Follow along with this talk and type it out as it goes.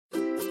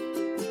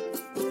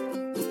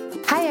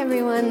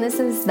everyone, this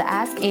is the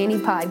Ask Annie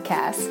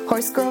podcast,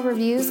 Horse Girl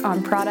reviews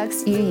on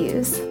products you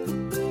use.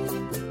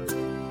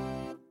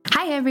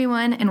 Hi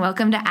everyone, and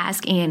welcome to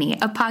Ask Annie,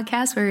 a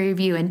podcast where we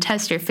review and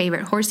test your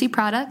favorite horsey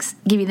products,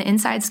 give you the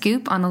inside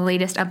scoop on the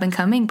latest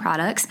up-and-coming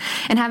products,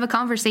 and have a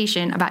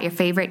conversation about your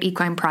favorite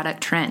equine product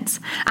trends.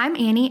 I'm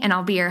Annie, and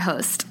I'll be your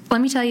host. Let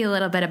me tell you a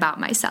little bit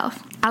about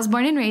myself. I was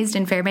born and raised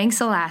in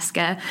Fairbanks,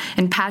 Alaska,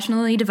 and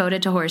passionately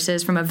devoted to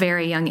horses from a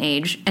very young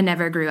age and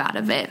never grew out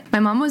of it. My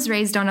mom was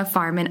raised on a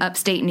farm in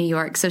upstate New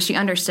York, so she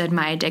understood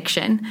my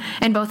addiction,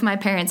 and both my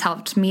parents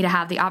helped me to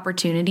have the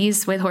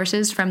opportunities with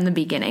horses from the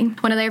beginning.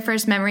 One of their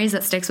first memories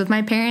that sticks with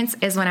my parents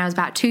is when I was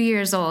about 2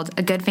 years old,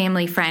 a good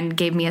family friend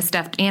gave me a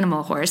stuffed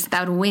animal horse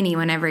that would whinny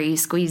whenever you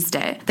squeezed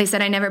it. They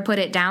said I never put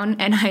it down,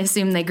 and I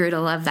assumed they grew to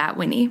love that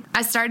whinny.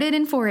 I started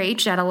in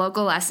 4-H at a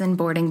local lesson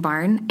boarding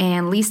barn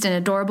and leased an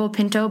adorable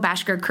Pinto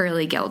Bashkir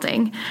Curly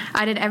gelding.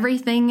 I did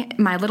everything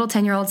my little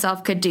 10-year-old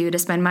self could do to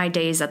spend my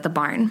days at the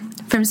barn.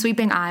 From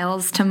sweeping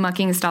aisles to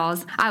mucking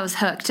stalls, I was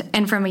hooked,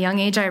 and from a young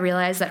age I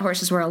realized that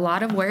horses were a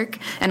lot of work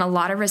and a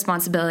lot of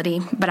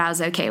responsibility, but I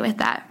was okay with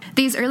that.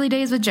 These early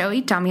days with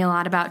Joey taught me a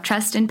lot about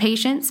trust and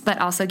patience, but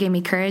also gave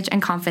me courage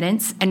and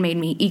confidence and made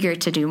me eager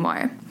to do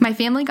more. My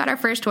family got our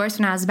first horse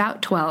when I was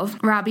about 12.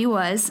 Robbie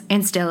was,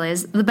 and still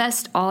is, the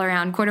best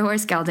all-around quarter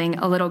horse gelding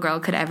a little girl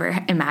could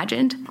ever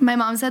imagined. My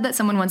mom said that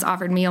someone once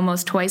offered me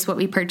almost twice what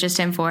we purchased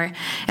him for,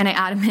 and I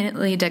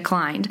adamantly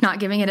declined, not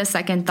giving it a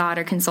second thought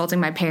or consulting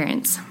my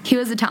parents. He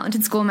was a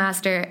talented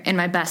schoolmaster and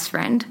my best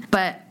friend,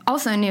 but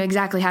also knew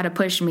exactly how to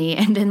push me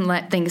and didn't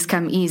let things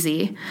come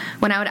easy.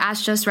 When I would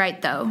ask just right,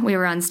 though, we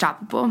were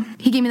unstoppable.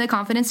 He gave me the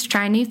confidence to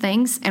try new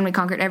things, and we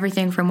conquered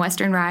everything from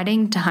Western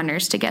riding to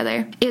hunters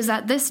together. It was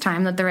at this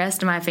time that the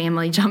rest of my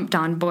family jumped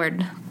on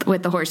board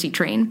with the horsey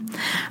train.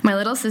 My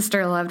little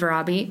sister loved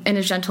Robbie and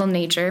his gentle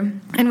nature,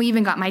 and we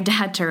even got my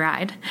dad to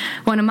ride.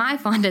 One of my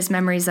fondest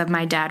memories of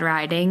my dad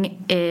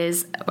riding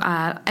is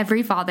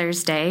every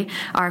Father's Day,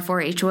 our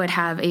 4-H would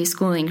have a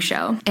schooling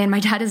show, and my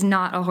dad is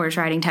not a horse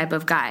riding type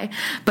of guy,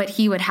 but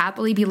he would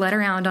happily be led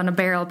around on a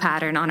barrel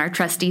pattern on our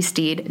trusty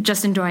steed,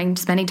 just enjoying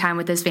spending time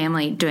with his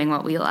family doing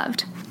what we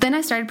loved. Then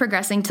I started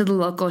progressing to the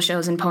local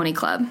shows and Pony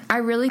Club. I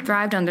really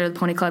thrived under the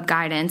Pony Club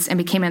guidance and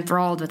became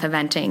enthralled with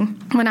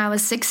eventing. When I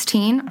was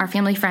 16, our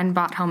family friend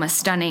brought home a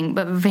stunning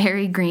but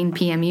very green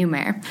PMU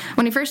mare.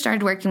 When we first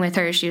started working with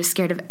her, she was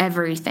scared of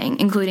everything,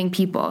 including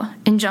people,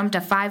 and jumped a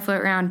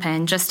 5-foot round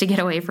pen just to get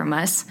away from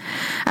us.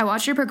 I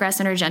watched her progress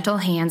in her gentle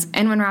hands,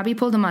 and when Robbie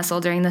pulled a muscle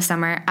during the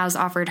summer, I was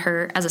offered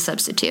her as a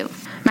substitute.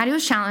 Maddie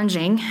was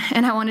challenging,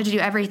 and I wanted to do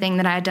everything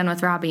that I had done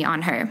with Robbie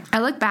on her.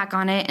 I look back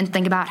on it and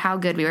think about how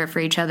good we were for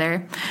each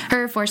other,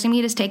 her forcing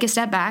me to take a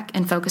step back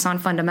and focus on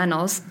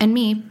fundamentals, and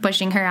me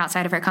pushing her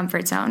outside of her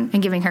comfort zone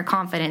and giving her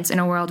confidence in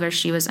a world where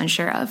she was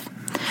unsure of.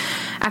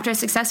 After a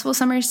successful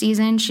summer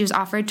season, she was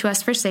offered to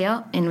us for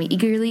sale, and we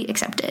eagerly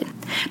accepted.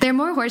 There are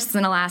more horses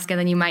in Alaska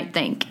than you might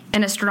think,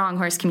 and a strong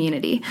horse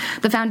community.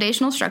 The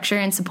foundational structure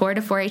and support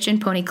of 4-H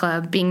and Pony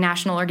Club, being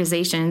national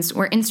organizations,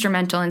 were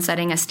instrumental in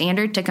setting a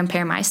standard to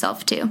compare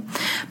myself to.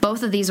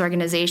 Both of these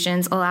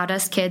organizations allowed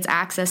us kids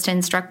access to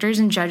instructors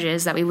and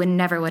judges that we would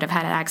have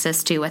had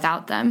access to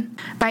without them.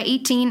 By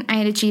 18, I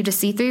had achieved a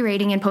C3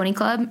 rating in Pony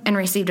Club and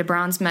received a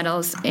bronze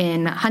medals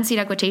in hunt seat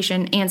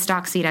equitation and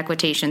stock seat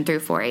equitation through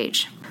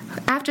 4-H.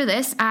 After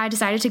this, I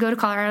decided to go to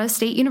Colorado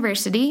State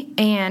University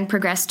and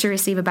progressed to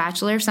receive a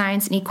Bachelor of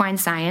Science in Equine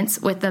Science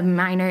with a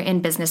minor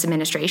in Business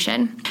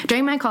Administration.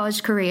 During my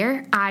college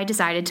career, I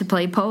decided to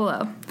play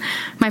polo.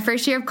 My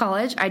first year of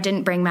college, I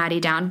didn't bring Maddie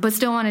down, but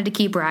still wanted to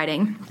keep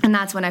riding, and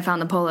that's when I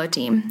found the polo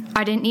team.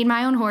 I didn't need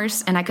my own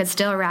horse, and I could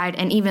still ride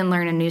and even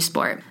learn a new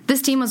sport.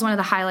 This team was one of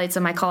the highlights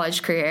of my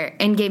college career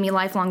and gave me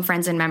lifelong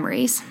friends and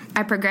memories.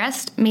 I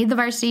progressed, made the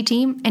varsity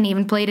team, and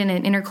even played in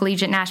an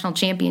intercollegiate national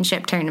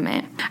championship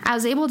tournament. I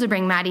was able to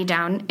bring Maddie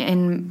down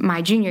in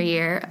my junior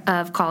year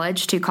of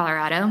college to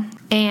Colorado,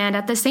 and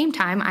at the same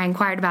time, I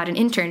inquired about an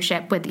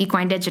internship with the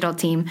Equine Digital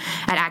team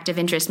at Active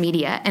Interest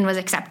Media and was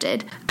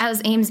accepted. I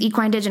was AIM's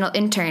Equine Digital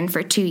intern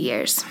for 2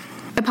 years.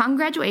 Upon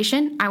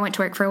graduation, I went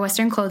to work for a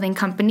Western clothing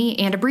company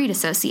and a breed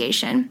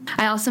association.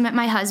 I also met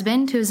my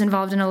husband, who was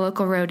involved in a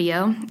local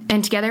rodeo,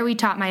 and together we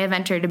taught my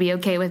eventer to be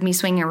okay with me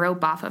swinging a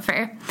rope off of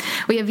her.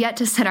 We have yet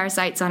to set our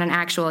sights on an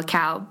actual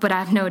cow, but I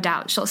have no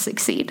doubt she'll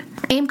succeed.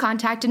 AIM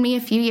contacted me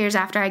a few years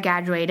after I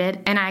graduated,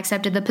 and I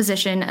accepted the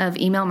position of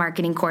email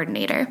marketing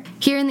coordinator.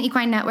 Here in the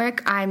Equine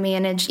Network, I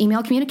manage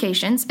email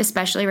communications,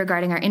 especially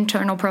regarding our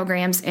internal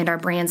programs and our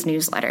brand's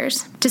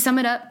newsletters. To sum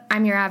it up,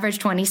 I'm your average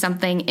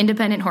 20-something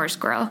independent horse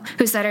girl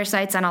who set her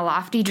sights on a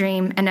lofty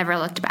dream and never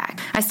looked back.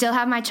 I still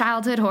have my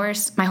childhood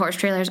horse. My horse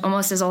trailer is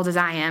almost as old as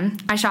I am.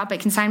 I shop at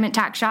consignment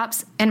tack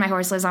shops, and my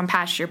horse lives on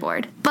pasture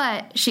board.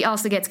 But she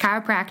also gets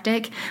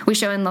chiropractic, we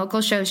show in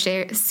local show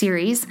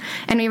series,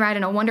 and we ride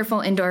in a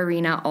wonderful indoor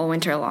arena all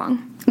winter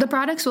long. The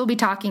products we'll be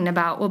talking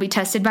about will be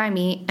tested by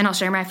me, and I'll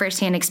share my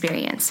firsthand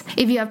experience.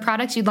 If you have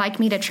products you'd like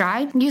me to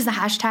try, use the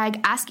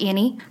hashtag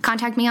AskAnnie,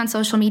 contact me on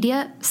social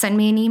media, send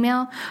me an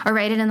email, or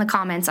write it in the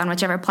comments on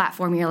whichever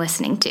platform you're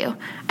listening to.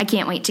 I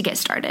can't wait to get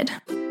started.